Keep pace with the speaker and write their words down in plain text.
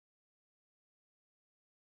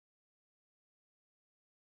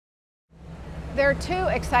There are two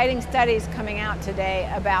exciting studies coming out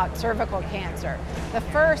today about cervical cancer. The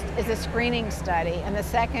first is a screening study, and the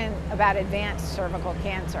second about advanced cervical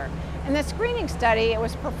cancer. In the screening study, it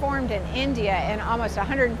was performed in India in almost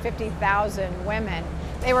 150,000 women.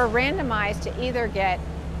 They were randomized to either get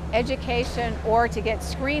education or to get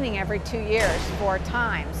screening every 2 years 4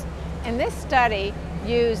 times. And this study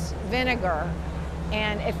used vinegar,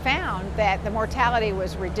 and it found that the mortality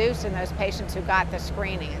was reduced in those patients who got the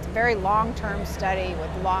screening. It's a very long-term study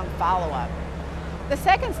with long follow-up. The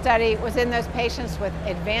second study was in those patients with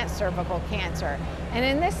advanced cervical cancer. And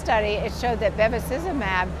in this study, it showed that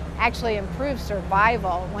bevacizumab actually improved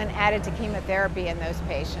survival when added to chemotherapy in those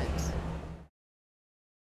patients.